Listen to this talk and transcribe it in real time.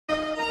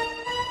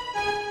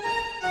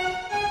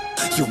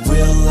You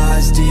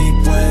realize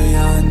deep way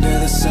under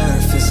the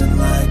surface, and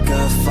like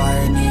a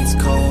fire needs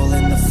coal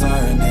in the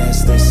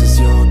furnace, this is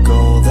your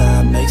goal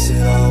that makes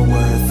it all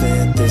worth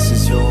it. This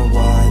is your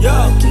why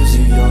that gives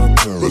you your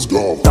purpose. Let's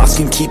go. Thoughts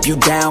can keep you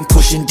down,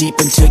 pushing deep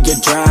until you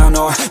drown,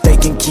 or they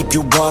can keep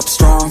you up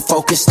strong,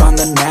 focused on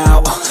the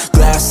now.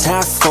 Glass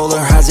half full, or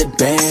has it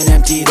been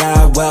emptied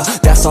out? Well,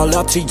 that's all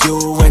up to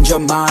you and your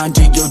mind.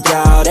 Do you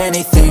doubt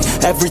anything,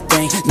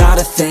 everything, not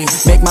a thing?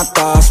 Make my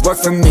thoughts work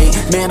for me,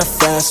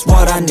 manifest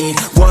what I need,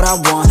 what I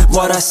want,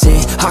 what I see.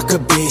 I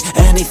could be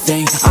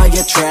anything, I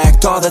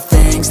attract all the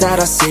things that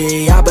I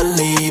see. I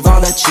believe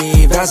I'll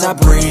achieve as I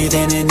breathe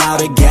in and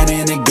out again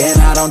and again.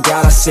 I don't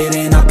doubt, I sit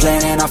in a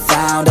plan and I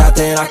found out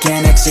that I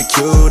can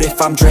execute.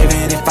 If I'm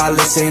driven, if I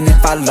listen,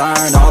 if I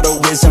learn all the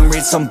wisdom,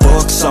 read some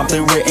books,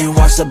 something written,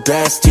 watch the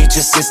best, teach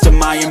a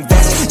system I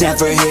invest.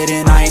 Never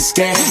hidden, I ain't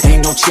scared,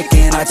 ain't no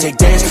chicken, I take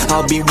dares.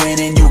 I'll be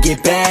winning, you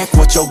get back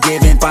what you're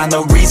giving. Find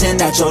the reason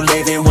that you're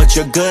living, what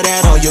you're good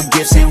at, all your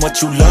gifts and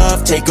what you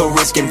love. Take a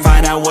risk and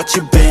find out what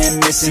you've been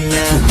missing.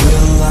 Yeah. You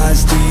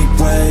realize deep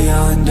way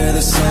under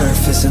the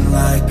surface, and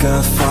like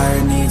a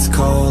fire needs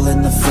coal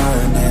in the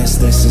furnace,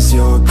 this is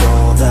your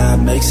goal that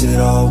makes it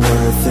all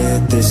worth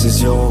it. This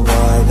is your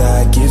why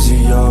that gives you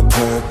your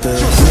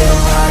purpose. You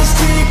realize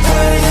deep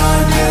way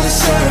under the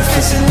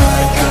surface, and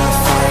like a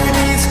fire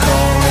needs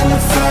coal in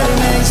the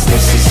furnace,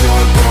 this is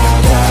your goal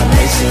that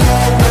makes it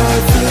all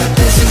worth it.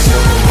 This is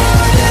your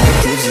why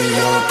that gives you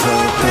your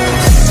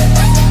purpose.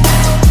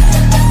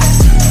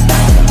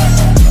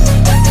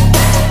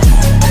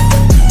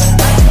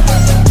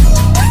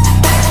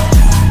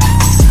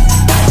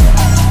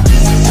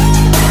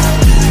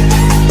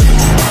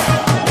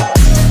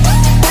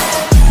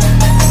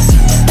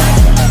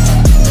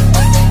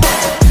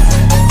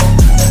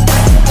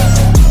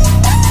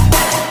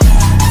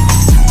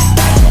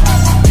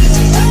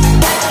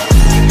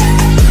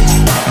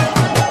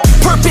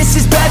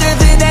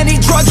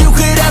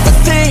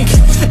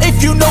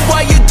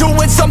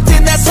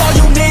 Something, that's all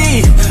you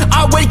need.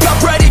 I wake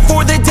up ready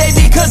for the day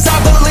because I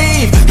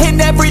believe in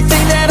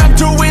everything that I'm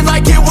doing,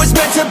 like it was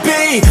meant to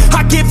be.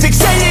 I get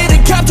fixated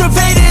and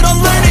captivated on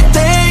learning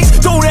things.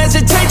 Don't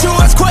hesitate to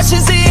ask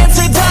questions, the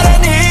answer that I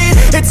need.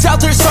 It's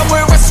out there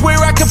somewhere, I swear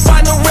I can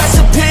find the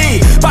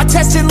recipe. By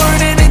testing,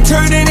 learning, and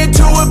turning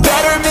into a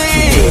better me.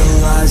 You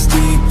realize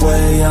deep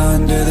way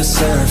under the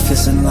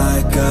surface, and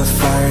like a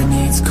fire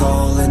needs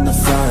coal in the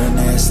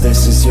furnace,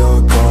 this is your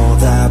goal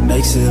that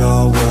makes it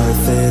all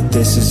worth it.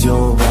 This is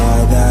your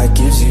why that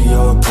gives you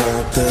your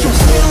purpose. You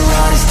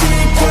realize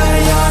deep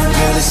way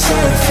under the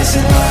surface,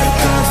 and like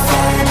a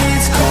fire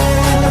needs coal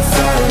in the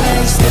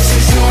furnace, this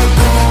is your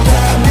goal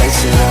that makes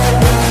it all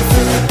worth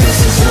it. This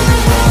is your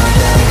why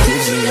that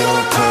gives you your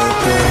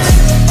purpose.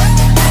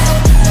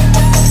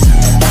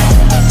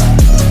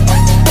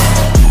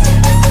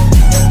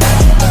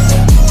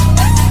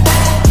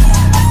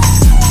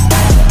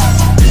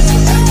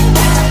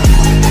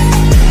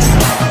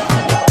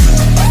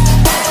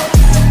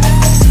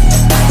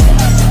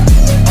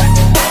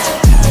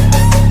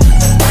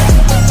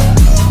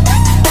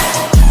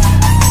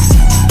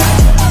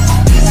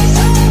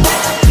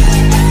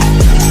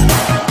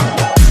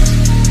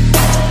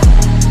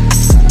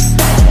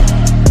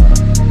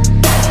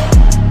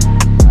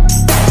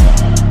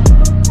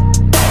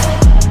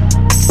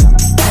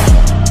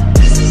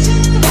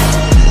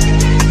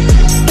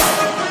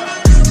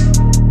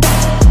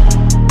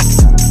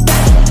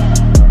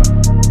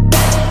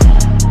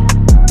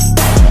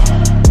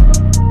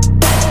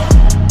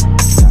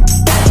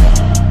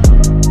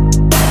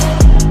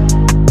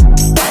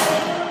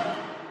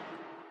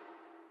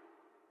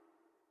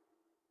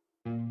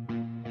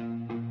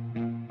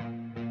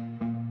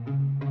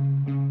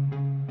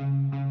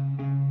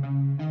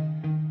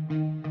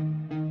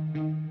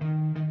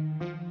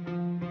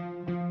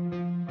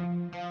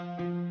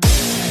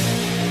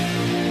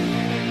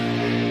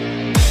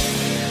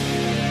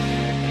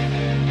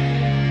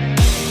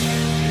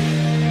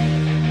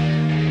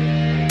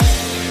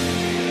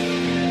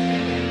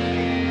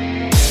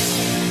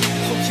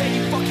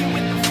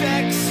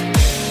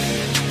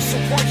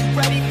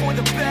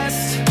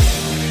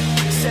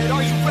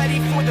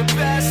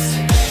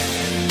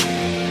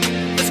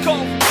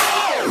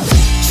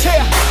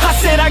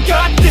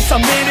 I'm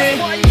in it.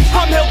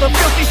 I'm hella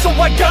filthy, so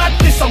I got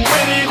this, I'm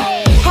winning.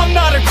 I'm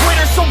not a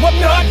quitter, so I'm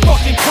not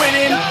fucking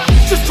quitting.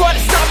 Just try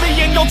to stop me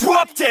and you'll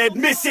drop dead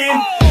missing.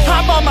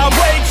 I'm on my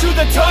way to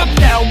the top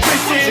now,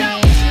 listen.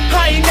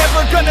 I ain't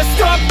never gonna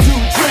stop, too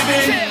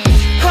driven.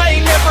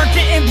 I ain't never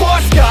getting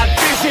lost, got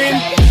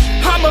vision.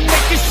 I'ma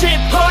make this shit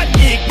hot,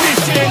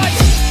 ignition.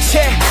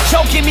 Yeah,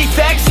 y'all give me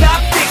facts,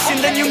 not fiction.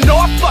 Then you know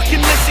I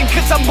fucking listen,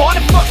 cause I'm on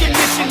a fucking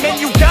mission. Man,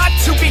 you got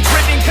to be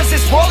driven, cause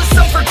this world is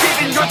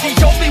unforgiving. You're the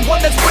only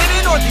one that's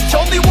winning, or the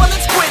only one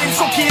that's quitting.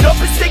 So get up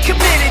and stay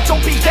committed, don't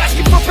be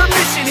asking for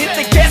permission. Hit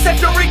the gas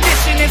after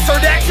ignition and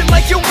start acting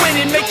like you're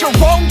winning. Make your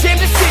own damn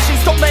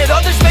decisions, don't let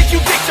others make you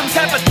victims.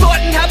 Have a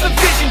thought and have a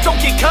vision, don't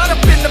get caught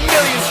up in the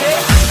millions.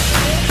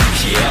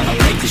 Yeah, I'ma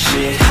make this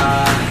shit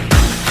hot.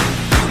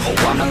 Oh,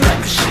 I'ma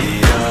light the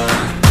shit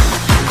up.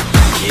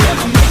 Yeah,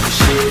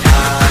 shit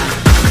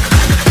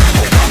high.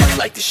 Oh, I'ma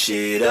light the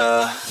shit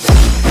up.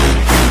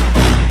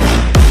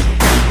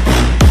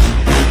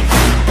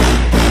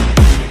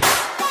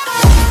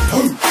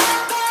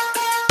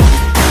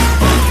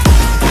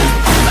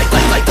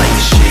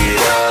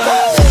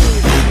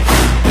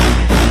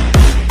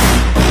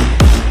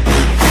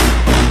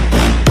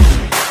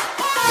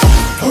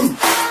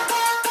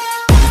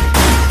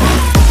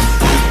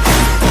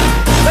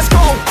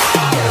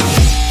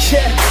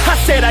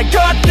 I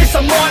got this,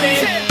 I'm on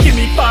it. Give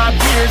me 5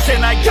 years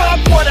and I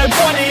got what I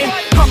wanted.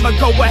 I'ma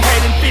go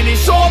ahead and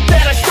finish all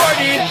that I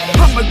started.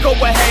 I'ma go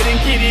ahead and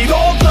get it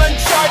all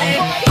uncharted.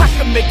 I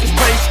can make this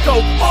place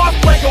go off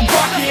like a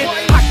rocket.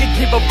 I can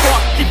give a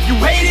fuck if you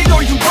hate it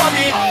or you love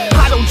it.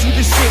 I don't do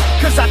this shit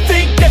cause I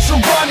think that you're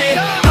on it.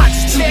 I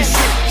just do this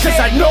shit cause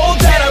I know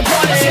that I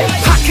want it.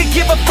 I could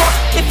give a fuck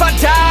if I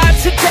die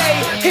today.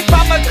 If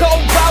I'ma go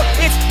out,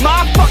 it's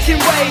my fucking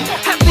way.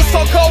 At least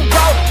I'll go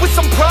out with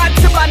some pride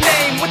to my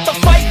name. With the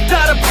fight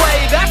that I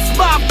play, that's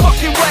my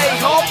fucking way,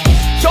 ho.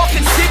 Y'all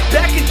can sit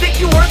back and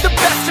think you heard the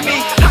best of me.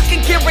 I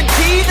can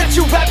guarantee that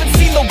you haven't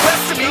seen the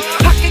rest of me.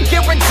 I can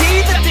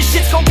guarantee that this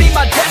shit's gonna be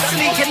my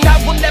destiny. And I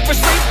will never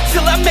sleep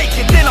till I make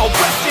it, then I'll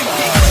rest in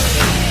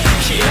peace.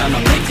 Yeah, I'ma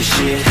make this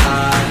shit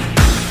high.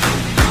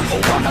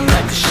 Oh, I'ma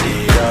light the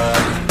shit up.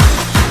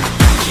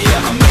 Yeah,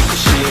 I'ma make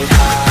this shit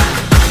high.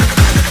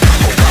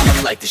 Oh,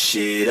 I'ma light the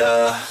shit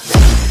up.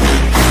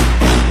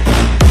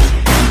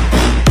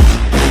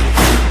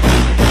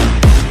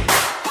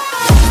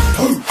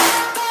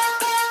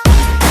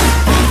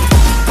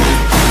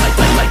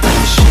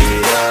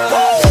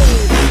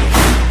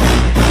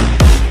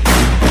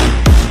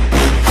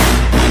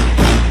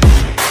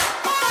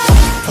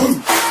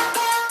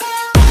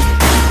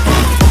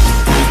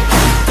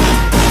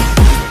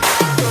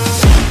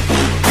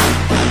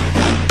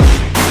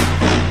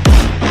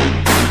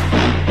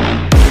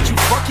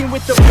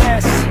 With the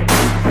best,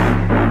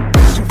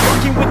 you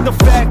fucking with the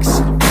facts.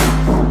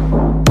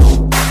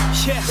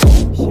 Yeah,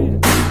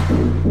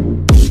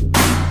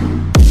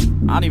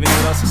 I don't even know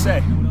what else to say.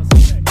 I'm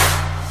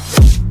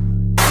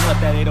gonna let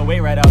that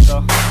 808 right out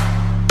though.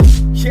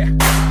 Yeah.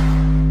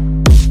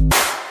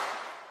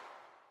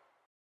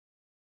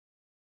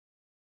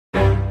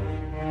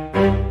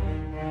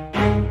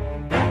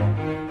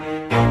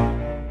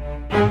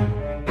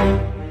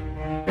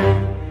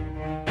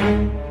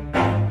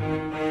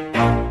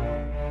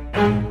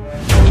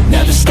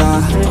 Never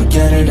stop, I'll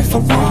get it if I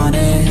want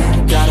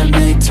it. Gotta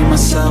make to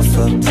myself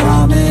a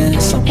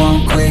promise. I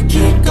won't quit,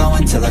 keep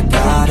going till I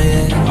got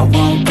it. I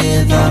won't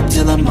give up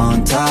till I'm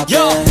on top.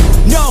 Yo,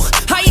 no,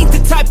 I ain't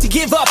the type to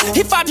give up.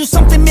 If I do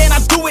something, man, I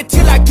do it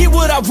till I get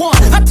what I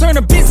want. I turn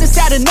a business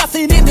out of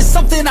nothing into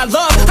something I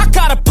love. I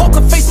got a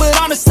poker face, but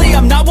honestly,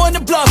 I'm not one to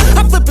bluff.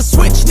 I flip a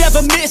switch,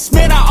 never miss,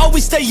 man, I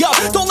always stay up.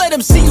 Don't let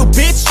them see you,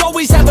 bitch,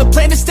 always have a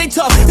plan to stay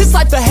tough. This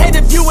life ahead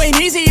of you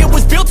ain't easy, it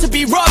was built to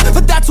be rough.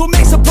 But that's what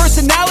makes a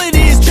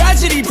personality, is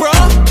tragedy,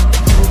 bruh.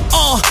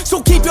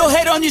 So keep your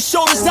head on your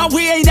shoulders. Now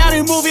we ain't out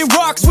here moving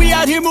rocks, we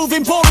out here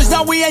moving boulders.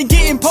 Now we ain't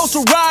getting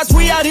posterized,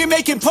 we out here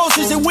making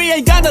posters. And we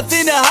ain't got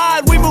nothing to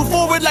hide, we move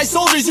forward like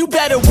soldiers. You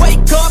better wake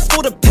up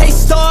for the pay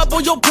stub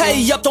or you'll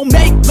pay up. Don't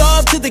make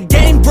love to the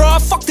game, bruh,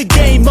 fuck the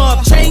game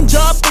up. Change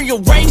up,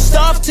 rearrange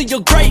stuff to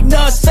your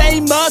greatness.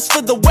 Famous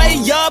for the way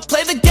up,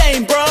 play the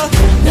game, bruh.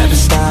 Never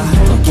stop,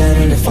 I'll get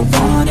it if I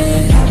want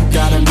it.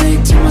 Gotta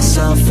make to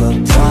myself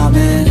a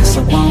promise.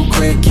 I won't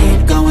quit,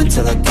 keep going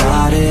till I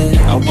got it.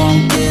 I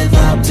won't give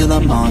up till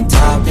I'm on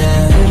top,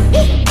 yeah.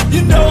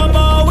 You know I'm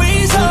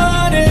always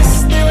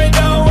honest, there ain't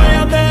no way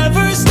I'm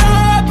ever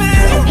stopping.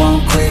 I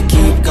won't quit,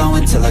 keep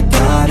going till I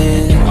got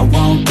it. I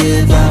won't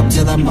give up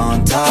till I'm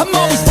on top, I'm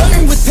always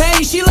flirting with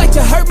pain, she like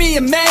to hurt me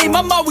and maim.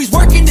 I'm always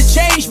working to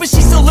change, but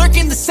she's still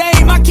lurking the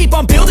same. I keep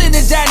on building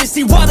a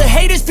dynasty while the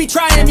haters be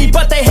trying me.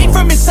 But they hate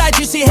from inside,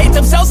 you see, hate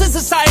themselves in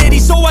society.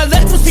 So I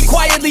let them speak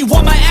quietly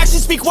while my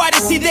actions speak wider.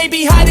 See, they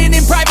be hiding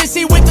in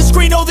privacy with the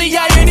screen. Oh, the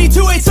irony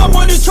to hate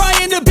someone who's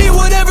trying to be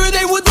whatever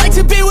they would like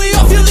to be. We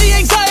all feel the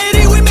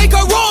anxiety, we make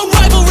our own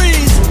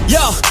rivalries.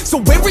 Yo, so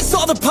where is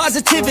all the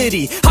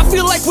positivity? I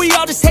feel like we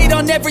all just hate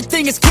on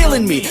everything, it's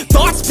killing me.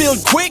 Thoughts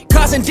build quick,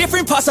 causing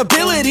different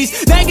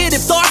possibilities. Negative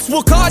thoughts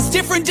will cause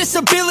different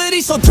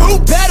disabilities. So do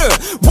better,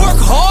 work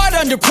hard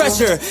under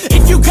pressure.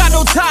 If you got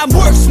no time,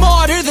 work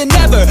smarter than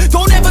ever.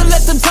 Don't ever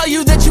let them tell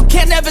you that you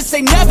can't never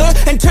say never.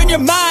 And turn your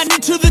mind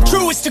into the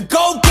truest of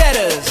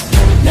go-getters.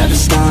 Never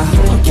stop,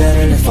 I'll get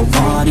it if I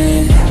want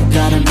it.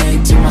 Gotta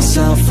make to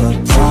myself a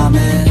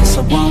promise.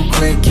 I won't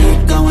quit,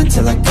 keep going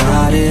till I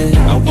got it.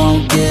 I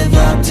won't give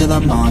up till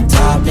I'm on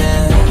top,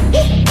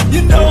 yeah.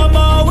 You know I'm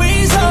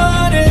always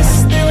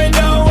honest, there ain't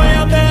no way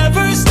I'm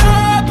ever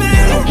stopping.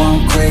 I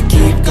won't quit,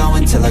 keep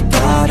going till I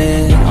got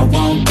it. I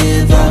won't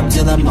give up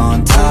till I'm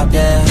on top,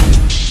 yeah.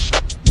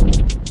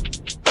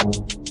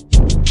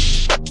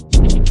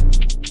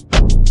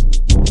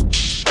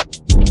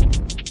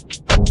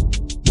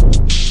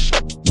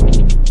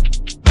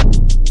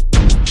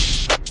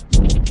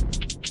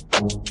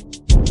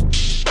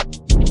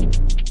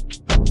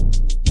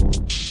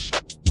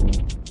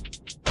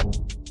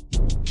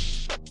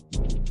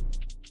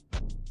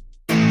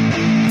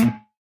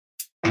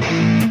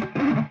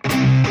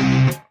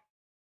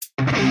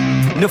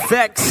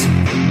 NEFFEX.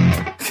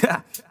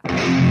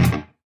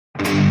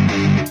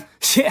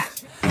 Yeah.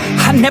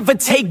 I never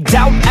take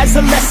doubt as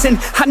a lesson,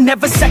 I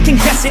never second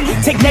guess it.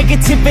 Take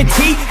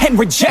negativity and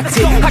reject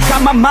it. I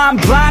got my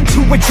mind blind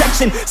to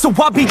rejection, so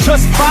I'll be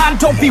just fine.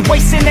 Don't be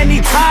wasting any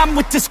time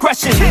with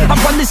discretion. I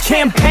run this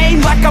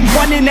campaign like I'm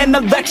running an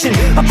election.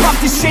 I pop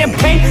this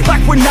champagne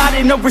like we're not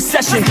in a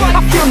recession.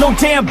 I feel no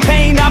damn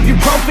pain,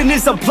 ibuprofen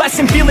is a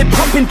blessing. Feel it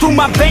pumping through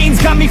my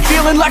veins, got me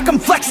feeling like I'm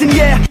flexing,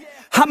 yeah.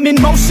 I'm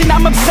in motion,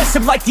 I'm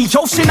obsessive like the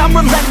ocean, I'm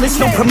relentless.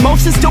 No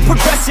promotion, still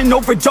progressing,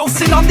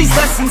 overdosing on these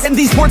lessons. And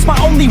these words my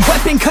only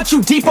weapon, cut you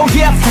deep, oh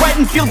yeah, I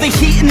threaten. Feel the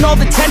heat and all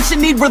the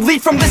tension, need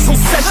relief from this whole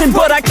session.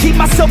 But I keep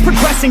myself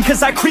progressing,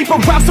 cause I creep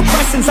around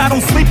suppressants. I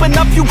don't sleep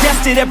enough, you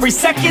guessed it, every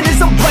second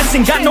is a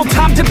blessing. Got no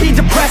time to be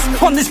depressed,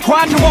 on this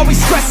grind you're always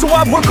stressed. So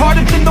I work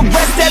harder than the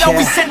rest, that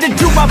always said to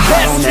do my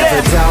best. I don't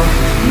ever doubt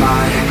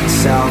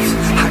myself,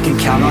 I can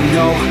count on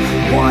no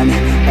one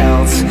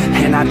else.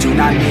 And I do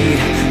not need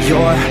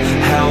your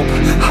help,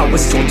 I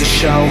was told to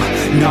show,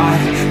 not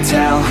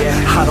tell.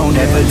 I don't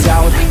ever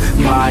doubt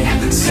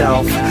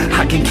myself,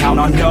 I can count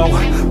on no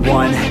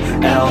one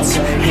else.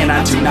 And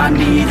I do not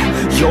need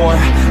your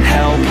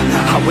help,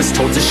 I was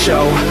told to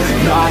show,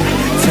 not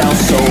tell.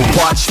 So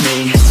watch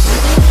me.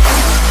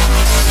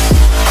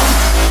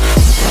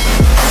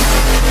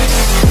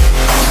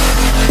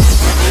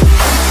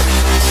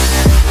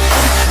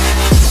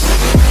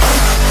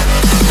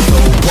 So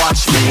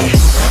watch me.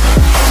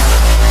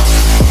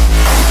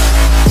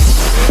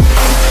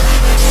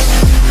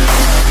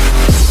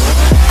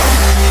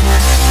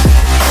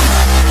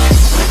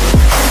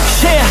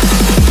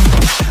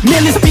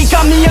 Man, this beat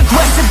got me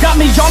aggressive, got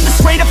me on the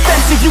straight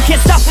offensive. You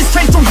can't stop this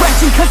train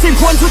direction, cause it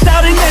runs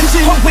without an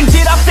engine. But when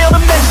did I fail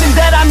to mention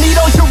that I need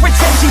all your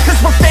attention? Cause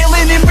we're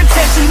failing in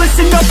retention,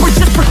 listen up or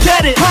just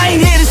forget it. I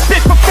ain't here to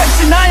spit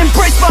perfection, I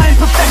embrace my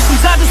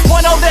imperfections. I just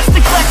want all that's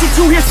neglected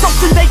to hear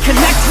something they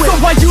connect with.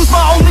 So I use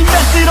my only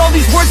method, all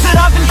these words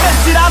that I've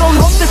invested. I don't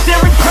hope that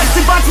they're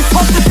impressive, I just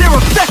hope that they're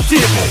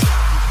effective.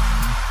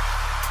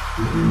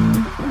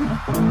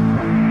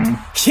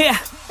 Yeah,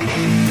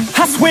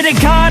 I swear to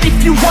God,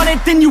 if you want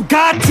it, then you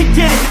got to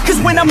get it. Cause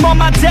when I'm on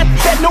my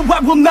deathbed, no, I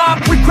will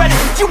not regret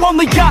it. You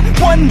only got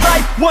one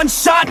life, one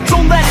shot,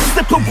 don't let it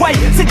slip away.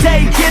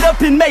 Today, get up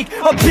and make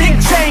a big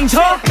change,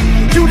 huh?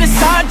 You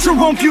decide your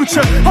own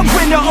future, a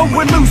winner or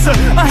a loser,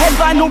 a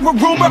headline or a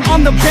rumor,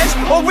 on the bench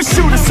or a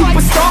shooter,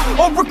 superstar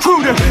or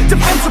recruiter,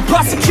 defensive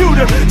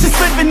prosecutor, just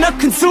living a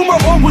consumer,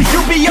 or will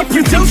you be a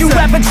producer? If you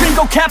have a dream,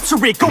 go capture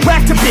it, go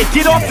activate,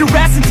 get off your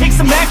ass and take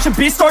some action,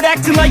 bitch. Start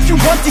acting like you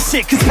want this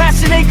shit, cause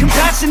passion ain't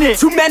compassionate.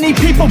 Too many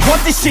people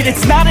want this shit,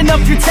 it's not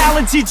enough you're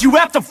talented, you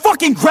have to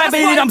fucking grab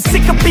it. And I'm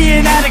sick of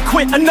being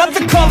adequate,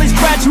 another college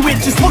graduate,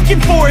 just looking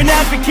for an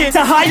advocate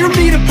to hire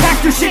me to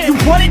pack your shit. You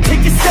want it,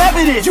 take a stab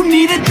at it, you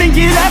need it, then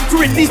get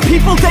after it. These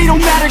people, they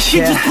don't matter,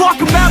 shit, just block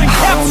them out and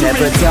capture it.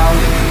 I don't ever doubt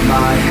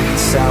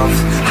myself,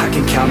 I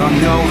can count on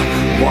no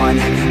one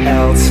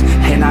else.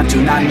 And I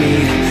do not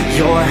need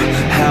your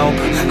help,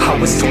 I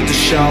was told to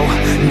show,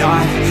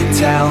 not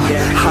tell.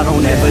 I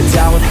don't ever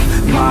doubt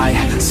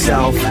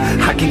myself,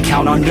 I can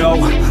count on no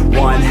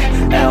one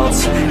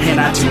else. And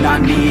I do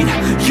not need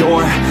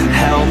your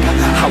help,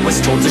 I was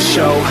told to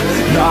show,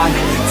 not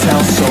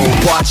tell. So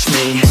watch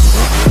me.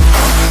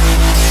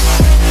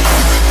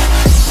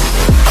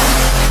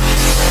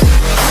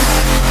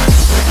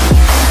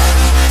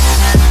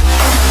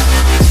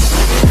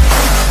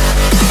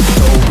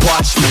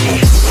 Watch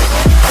me.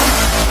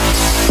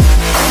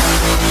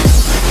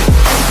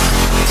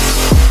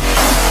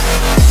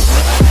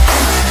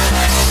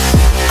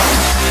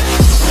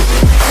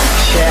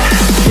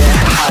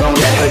 I don't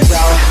ever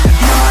doubt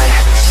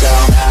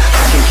myself,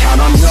 I can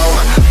count on no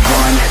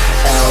one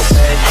else.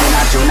 And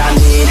I do not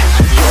need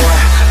your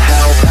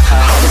help, I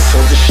was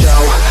told to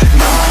show,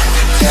 not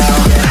tell.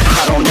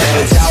 I don't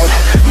ever doubt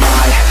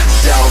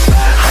myself,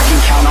 I can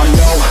count on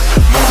no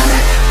one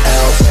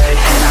else.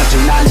 And I do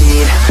not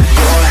need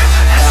your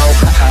help,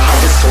 I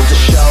was told to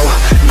show,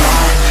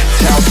 not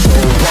tell. So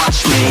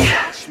watch me.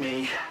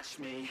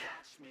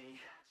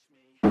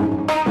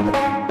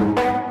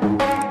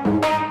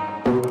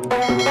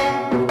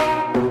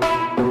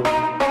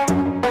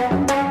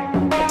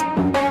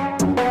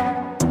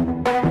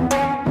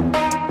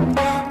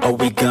 Are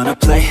we gonna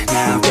play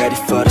now? Ready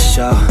for the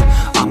show?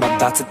 I'm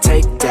about to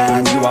take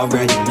down, you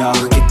already know.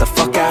 Get the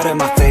fuck out of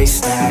my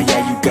face now,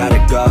 yeah, you gotta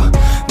go.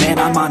 Man,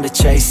 I'm on the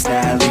chase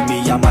now, leave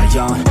me on my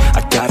own.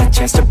 I got a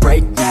chance to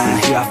break now,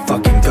 here I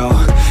fucking go.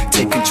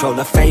 Take control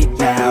of fate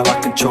now, I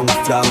control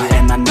my flow.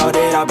 And I know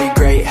that I'll be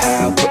great,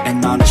 how,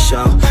 putting on a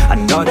show. I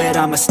know that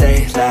I'ma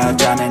stay loud,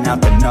 drowning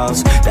out the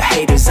noise. The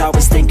haters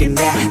always thinking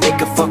that they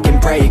could fucking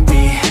break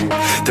me.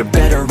 They're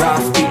better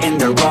off eating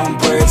their own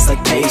words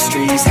like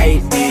pastries.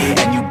 Hate me,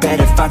 and you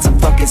better find some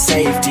fucking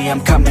safety.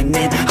 I'm coming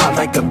in hot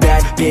like a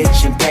bad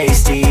bitch in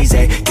pasties.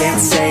 They can't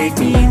save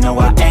me, no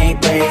I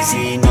ain't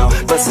lazy, no.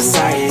 But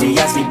society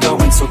has me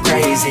going so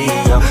crazy,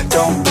 yo.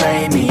 Don't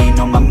blame me,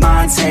 no my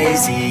mind's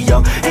hazy,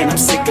 yo. And I'm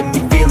sick of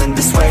me feeling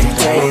this way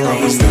daily. I'll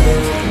always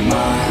live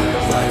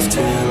my life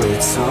till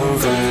it's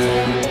over.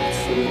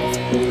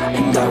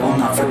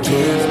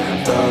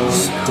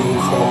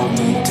 hold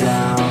me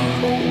down.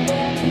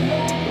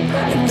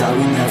 And I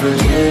will never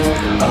give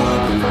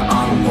up,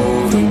 I'm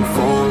moving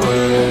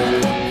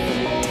forward.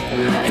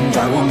 And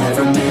I will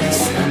never miss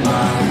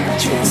my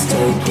chance,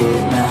 take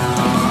it now.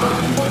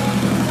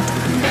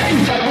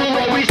 And I will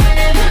always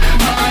stand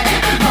my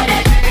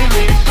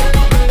feelings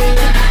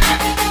forward.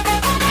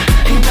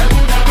 And I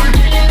will never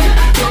give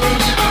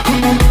those who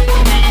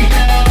hold me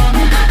down.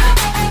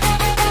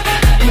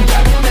 And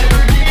I will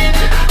never give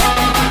up,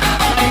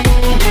 I'm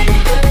moving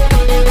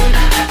forward.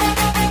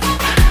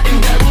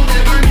 And I will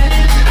never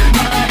miss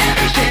my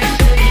chance,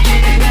 take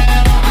it now.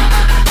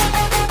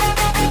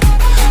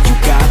 You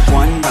got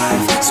one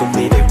life, so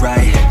live it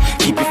right.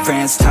 Keep your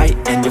friends tight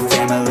and your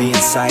family in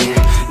sight.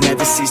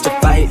 Never cease to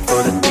fight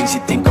for the things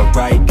you think are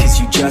right, cause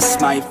you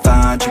just might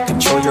find you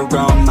control your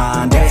own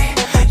mind, eh?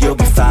 You'll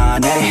be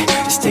fine, eh?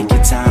 Just take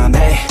your time,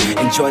 eh?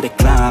 Enjoy the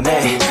climb,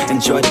 eh?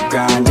 Enjoy the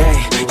grind,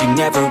 eh? You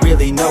never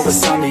really know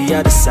what's on the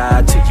other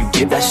side till you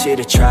give that shit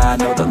a try.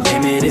 Know the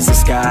limit is the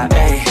sky,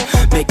 eh?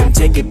 Make them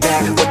take it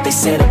back, what they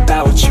said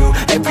about you.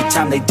 Every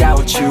time they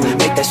doubt you,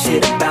 make that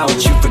shit about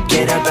you.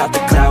 Forget about the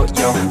clout,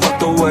 yo. Fuck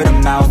the word of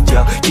mouth,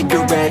 yo. Keep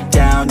your head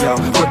down, yo.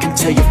 Work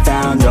until you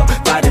found, yo.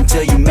 Fight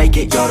until you make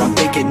it, yo. Don't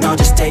think it, no,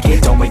 just take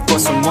it. Don't wait for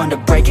someone to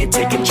break it.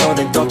 Take control,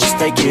 then don't just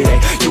take it, eh?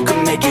 You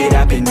can make it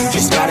happen, you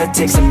just gotta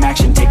take some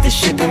action. Take the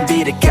ship and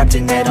be the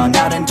captain. Head on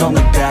out and don't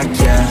look back,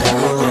 yeah. I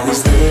will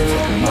always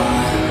live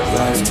my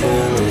life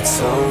till it's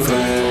over.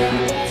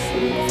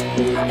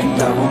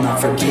 And I will not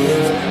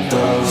forgive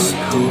those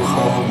who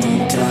hold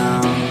me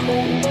down.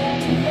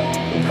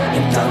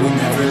 And I will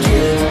never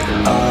give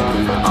up,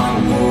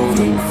 I'm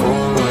moving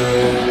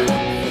forward.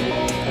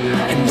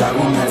 And I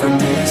will never